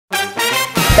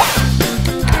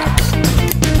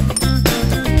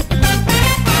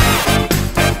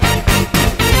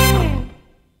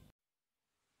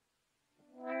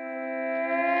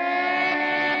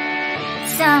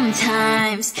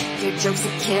sometimes your jokes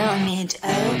are killing me.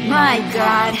 Oh my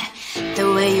god,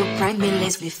 the way you prank me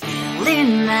leaves me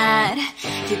feeling mad.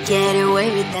 You get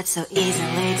away with that so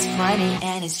easily. It's funny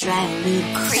and it's driving me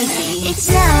crazy. It's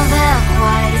never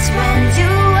quiet, it's when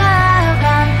you are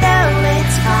around. Though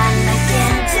it's fun, I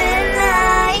can't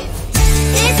deny.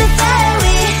 It's a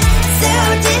very so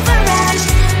different,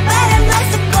 but I'm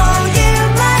blessed to call you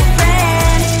my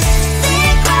friend.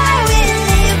 Think why we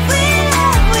live, we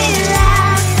love, we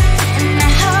laugh, and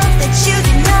I hope that you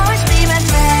can always be my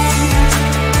friend.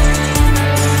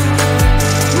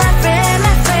 My friend,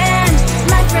 my friend,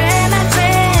 my friend, my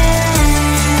friend.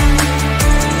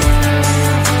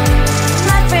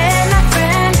 My friend, my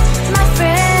friend, my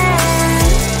friend.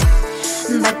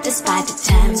 But despite the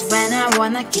times when I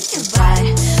wanna keep you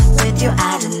right, with you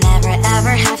I don't never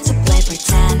ever have to play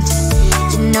pretend.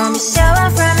 You know me so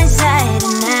well from inside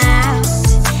and out,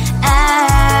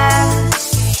 out.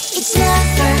 It's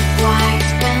never quiet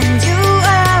when you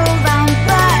are around,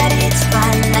 but it's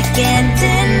fun, I can't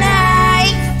deny.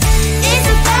 It's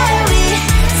a very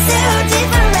so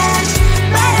different,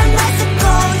 but I'm glad to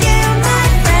call you my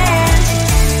friend.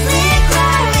 We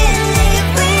cry, we live,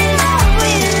 we love,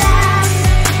 we laugh,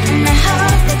 and I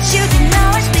hope that you can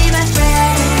always be my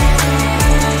friend.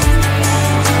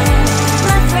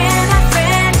 My friend, my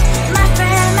friend, my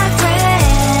friend, my friend.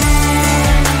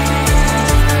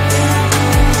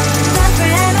 My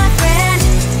friend, my friend,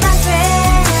 my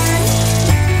friend.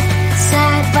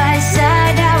 Side by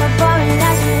side, our body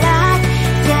lasts a lot.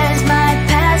 Yes, my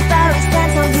past, but we stand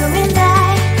so you and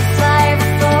I. Fly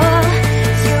before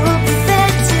you will be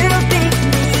there to pick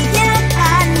me, yet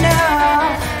I know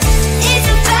it's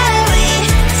a very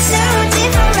so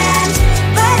different,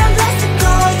 but I'm blessed to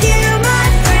call you my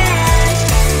friend.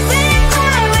 We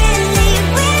cry, we live,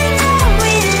 we love,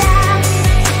 we laugh,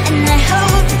 and I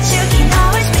hope that you can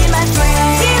always be my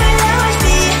friend. You will always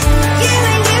be you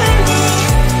and me.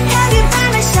 Have you by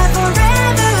my side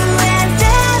forever and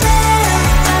ever,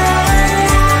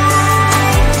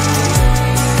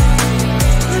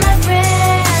 my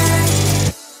friend.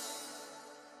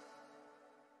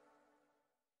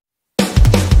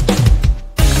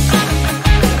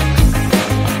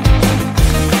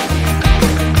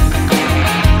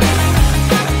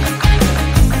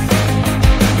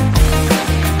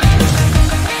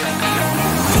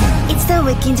 It's the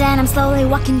weekend and I'm slowly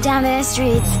walking down the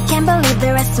streets. Can't believe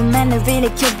there are so many really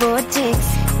cute boutiques.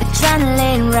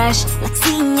 Adrenaline rush, like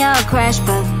seeing your crush,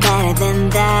 but better than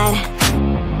that.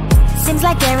 Seems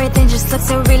like everything just looks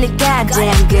so really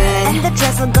goddamn good, and the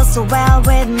dress will go so well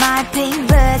with my pink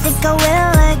boots. Think I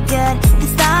will look good, the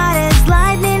start is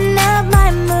lighting up my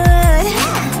mood.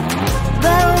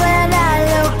 But when I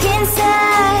look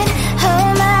inside, oh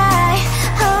my,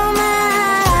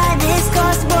 this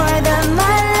costs more than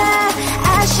my love.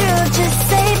 I should just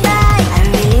say bye. I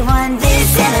really want this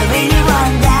and I really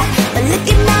want that, but look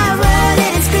at my world,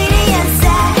 it is pretty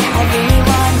inside. I really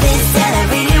want this and I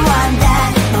really want that,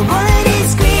 my wallet is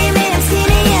screaming, I'm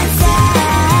skinny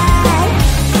inside.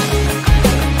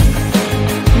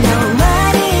 No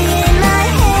money in my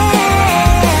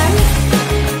hand,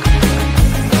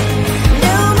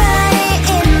 no money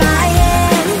in my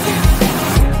hand.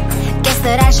 Guess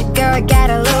that I should go, I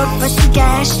gotta look for some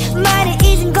cash. Money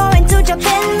isn't going to jump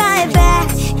in my back.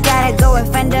 Gotta go and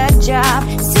find a job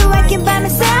so I can buy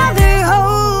myself the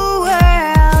whole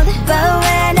world. But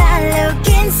when I look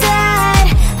inside,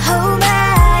 oh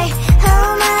my,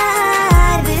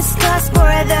 this costs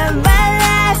more than my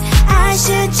life. I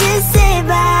should just say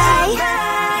bye.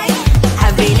 I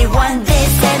really want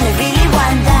this and I really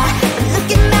want that, but look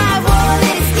at my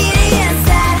wallet, it's skinny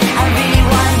inside. I really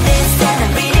want this and I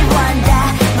really want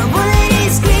that, my wallet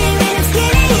is screaming, I'm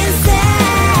skinny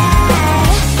inside.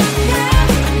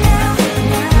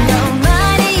 No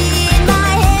money in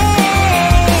my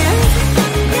hand,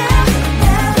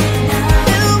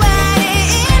 no money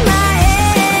in my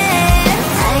hand.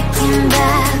 I came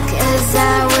back as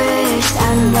I wished,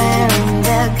 I'm wearing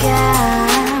the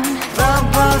gown.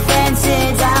 Football fancy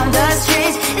down the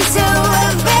streets, it's so a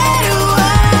better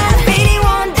one. I really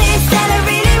want this and I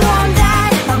really want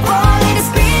that, my wallet is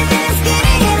screaming, I'm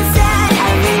skinny inside. I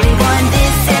really want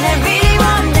this and I really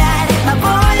want that, my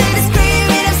wallet is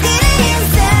screaming, I'm skinny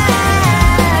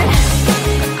inside.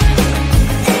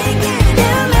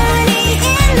 No money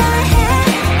in my hand,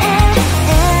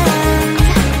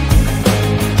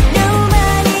 no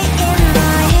money in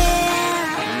my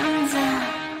hands.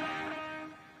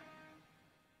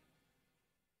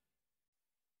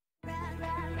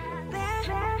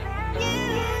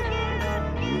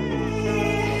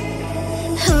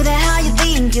 Who the hell you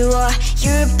think you are?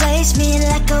 You replaced me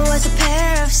like I was a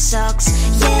pair of love sucks.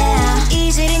 Yeah,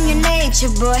 is it in your nature,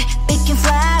 boy? Picking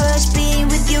flowers, being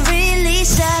with you really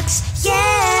sucks. Yeah,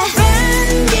 run,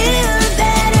 you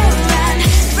better run.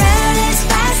 Run as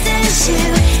fast as you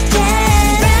can.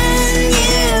 Run,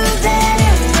 you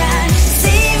better run.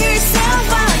 Save yourself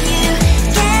while you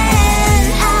can.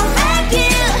 I'll wrap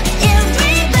you in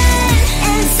ribbon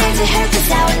and send to her, 'cause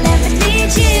I will never need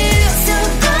you. So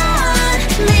go on,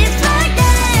 live like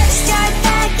that. Start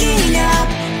packing up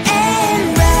and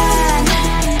run.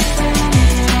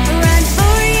 Run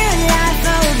for your life,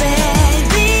 oh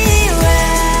baby,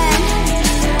 run.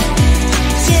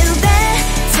 You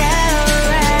better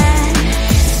run.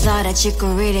 Thought that you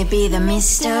could really be the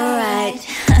Mr. Right,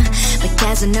 but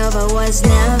Casanova was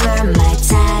never my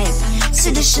type. So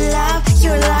does she love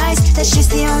your lies, that she's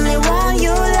the only one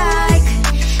you like?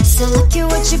 So look at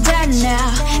what you've done now.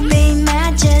 Being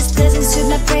mad just doesn't suit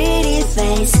my pretty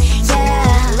face.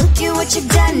 Yeah, look at what you've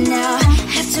done now.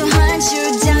 Have to hunt you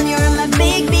down, you're my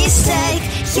big mistake.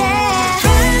 Yeah,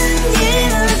 run, you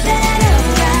better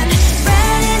run.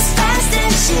 Run as fast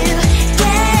as you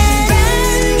can.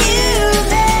 Run, you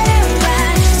better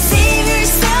run. Save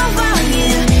yourself while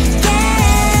you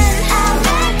can. I'll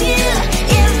wrap you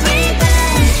in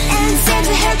ribbon and send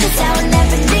to her, 'cause I will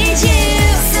never need you.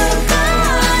 So go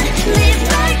on, live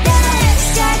like that.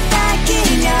 Start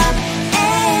packing up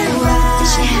and run.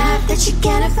 Does she have that you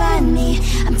cannot find me?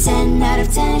 I'm 10 out of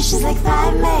 10, she's like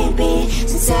 5 maybe.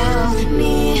 So tell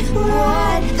me,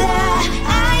 what the,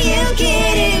 are you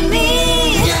kidding me?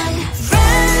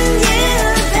 Run, you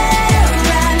better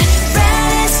run.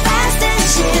 Run as fast as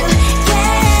you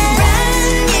can. Run,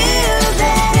 you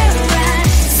better run.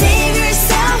 Save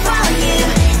yourself while you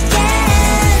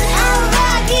can. I'll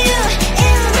wrap you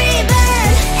in ribbon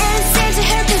and send to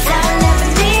her, 'cause I'll never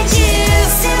need you.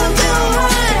 So go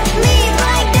on, live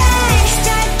like that.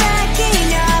 Start packing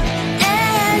up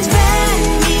and run.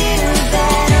 You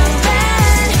better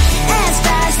run as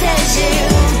fast as you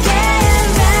can.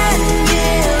 Run, you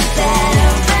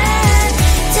better run.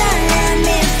 Don't let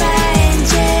me find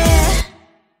you.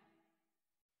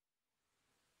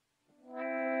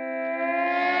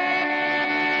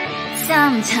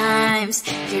 Sometimes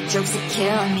your jokes that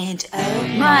kill me. Oh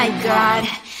my god,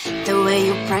 the way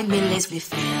you prank me leaves me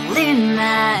feeling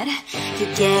mad. You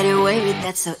get away with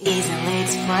that so easily.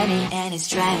 It's funny and it's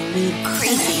driving me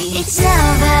crazy. It's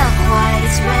never quiet,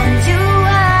 it's when you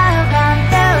are around,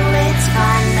 though it's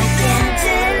fun, I can't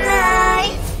deny.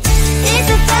 It's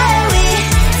a fiery,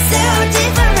 so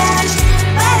different,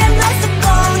 but I'm blessed to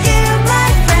call you my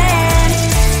friend.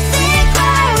 Think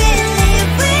why we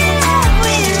live, we love,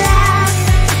 we laugh,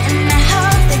 and I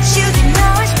hope that you can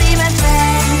always be my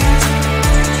friend.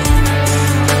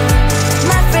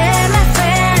 My friend, my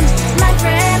friend, my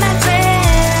friend, my friend.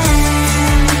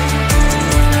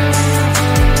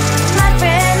 My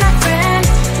friend, my friend,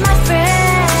 my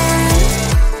friend.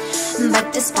 But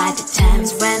despite the times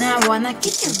when I wanna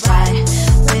kick your butt,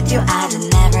 with you I don't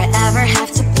never ever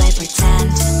have to play pretend.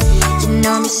 You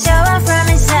know me so well from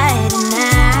inside and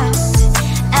out,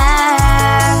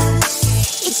 out.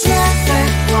 It's never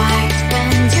quiet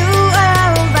when you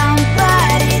are around,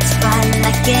 but it's fun,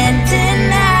 I can't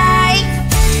deny.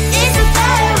 It's a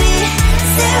fiery,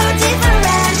 so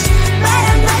different, but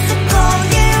I'm glad to call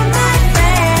you my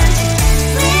friend.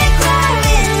 We cry,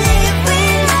 we live, we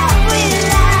love, we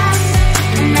laugh,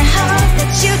 and I hope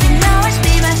that you can always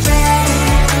be my friend.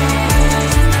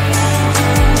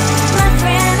 My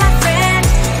friend, my friend,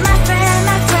 my friend,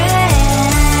 my friend.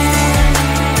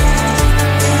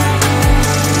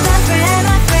 My friend,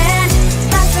 my friend,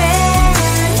 my friend.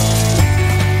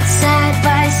 Side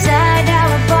by side,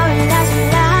 our body lasts a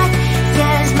lot.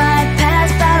 Yes, my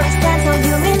past, but we stand so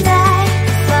you and I.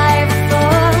 Fly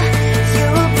before you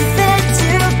will be there to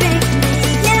pick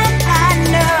me up, I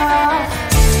know.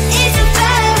 It's a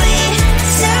fiery,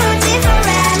 so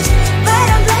different, but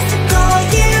I'm blessed to call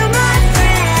you my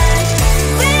friend.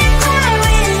 We cry,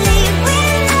 we live, we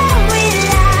love, we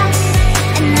laugh,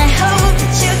 and I hope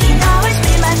that you can always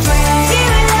be my friend. You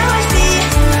will always be,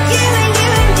 you and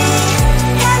me.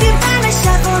 Have you by my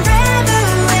side forever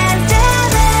and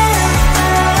ever,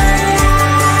 alive,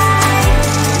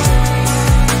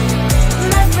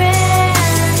 my friend.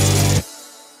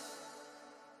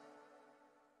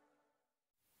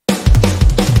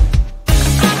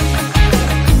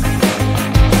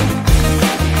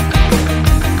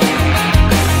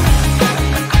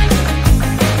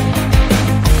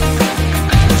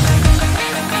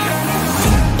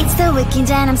 It's the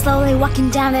weekend and I'm slowly walking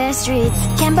down the streets.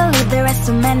 Can't believe there are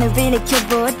so many really cute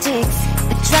boutiques.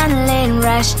 Adrenaline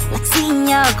rush, like seeing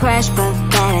your crush, but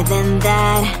better than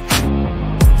that.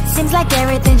 Seems like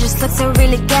everything just looks so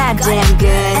really goddamn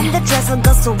good. And the dress will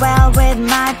go so well with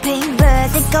my pink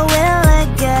boots. Think I will look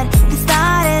good. The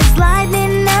thought is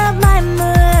lightening up my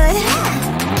mood.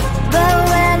 But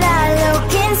when I look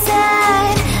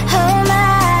inside, oh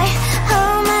my,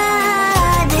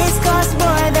 this costs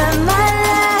more than my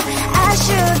life. I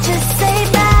should just say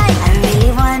bye. I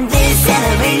really want this and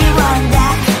I really want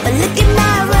that, but look at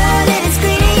my world, it is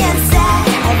greedy inside.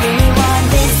 I really want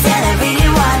this and I really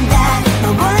want that.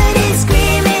 My wallet is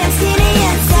screaming, I'm skinny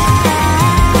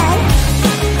inside.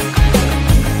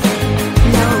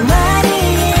 No money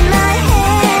in my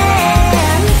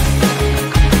hand.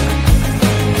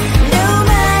 No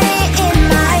money in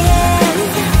my hand.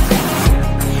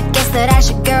 Guess that I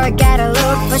should go, I gotta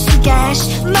look for some cash.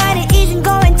 Money isn't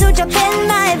going to jump in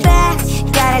my back.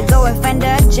 Gotta go and find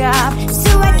a job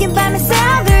so I can buy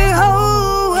myself the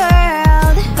whole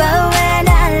world. But when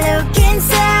I look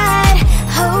inside,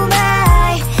 oh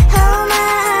my,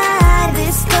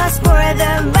 this costs more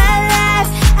than my life.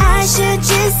 I should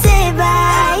just say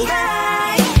bye.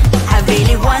 I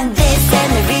really want this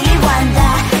and I really want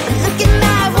that, but look at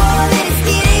my wallet, it's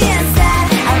getting inside.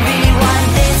 I really want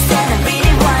this and I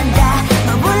really want that.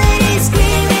 My wallet is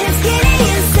screaming, it's getting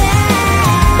inside.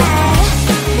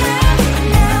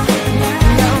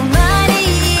 No money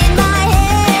in my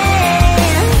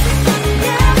hand.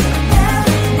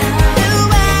 No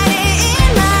money in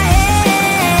my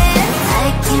hand. I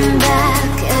came back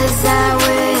 'cause I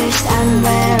wished I'm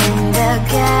wearing the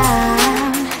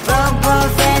gown. Football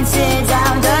fencing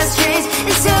down the streets,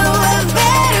 it's so a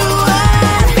better one.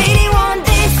 I really want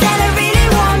this and I really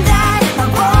want that. My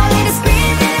wallet is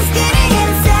screaming, it's getting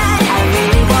inside. I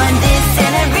really want this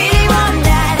and I really want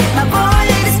that. My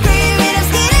wallet is screaming,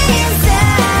 it's getting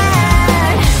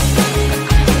inside.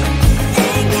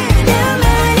 No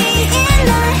money in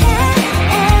my hand.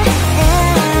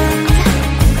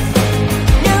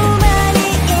 No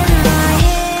money in my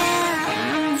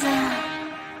hands.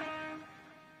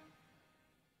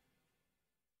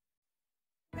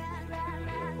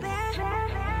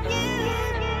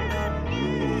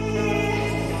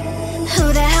 Who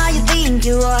the hell you think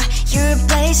you are? You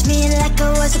replaced me like I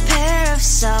was a pair of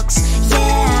socks.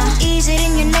 Yeah, is it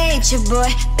in your nature, boy?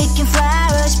 Picking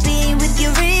flowers, being with you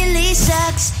really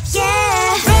sucks.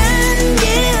 Yeah, run,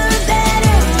 you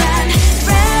better run.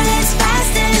 Run as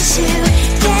fast as you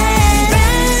can.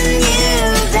 Run, you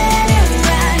better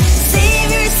run. Save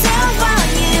yourself while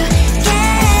you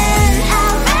can.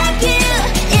 I'll wrap you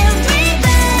in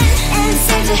ribbon and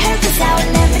send to her 'cause I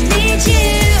will never need you.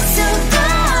 So go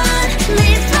on,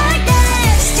 live like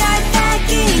that. Start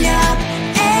packing up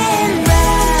and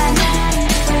run.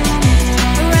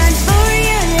 Run for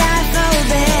your life, oh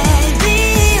baby,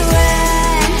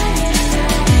 run.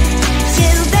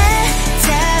 You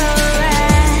better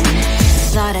run.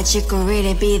 Thought that you could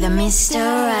really be the Mr.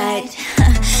 Right,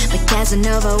 but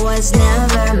Casanova was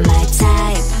never my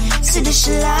type. So does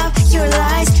she love your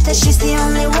lies, that she's the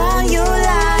only one you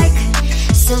like?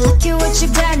 So look at what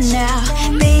you've done now.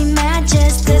 Being mad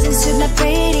just doesn't suit my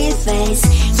pretty face.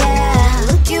 Yeah,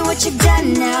 look at what you've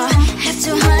done now. Have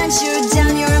to hunt you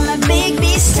down, you're my big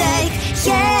mistake.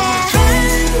 Yeah,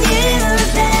 run, you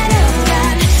better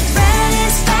run. Run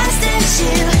as fast as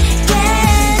you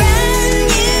can. Run,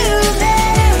 you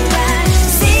better run.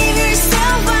 Save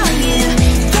yourself while you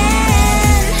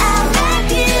can. I'll wrap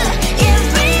you in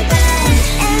ribbon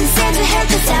and send to her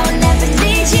 'cause I will never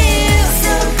need you.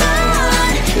 So go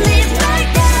on, live like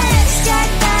that. Start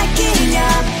packing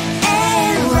up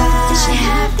and run. Does she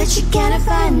have that you cannot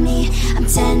find me? I'm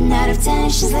 10 out of 10,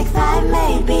 she's like 5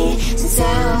 maybe. So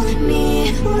tell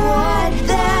me, what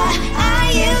the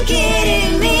are you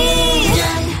kidding me?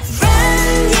 Run,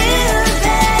 you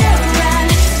better run.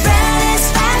 Run as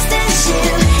fast as you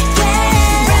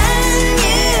can. Run,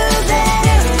 you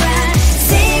better run.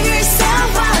 Save yourself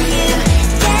while you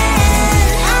can.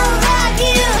 I'll wrap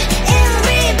you in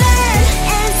ribbon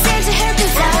and send to her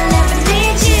 'cause I will never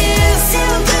need you. So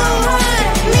go on,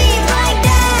 live like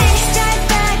that. Start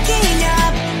packing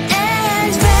up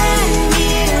and run.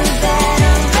 You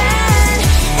better run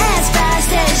as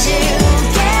fast as you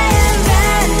can.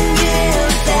 Run, you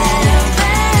better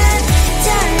run.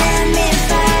 Don't let me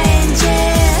find you.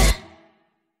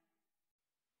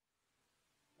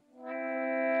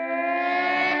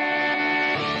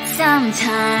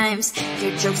 Sometimes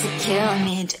your jokes that kill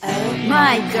me. Oh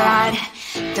my god,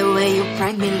 the way you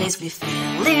prank me leaves me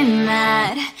feeling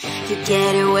mad. You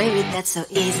get away with that so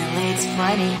easily. It's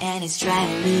funny and it's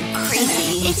driving me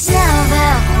crazy. It's never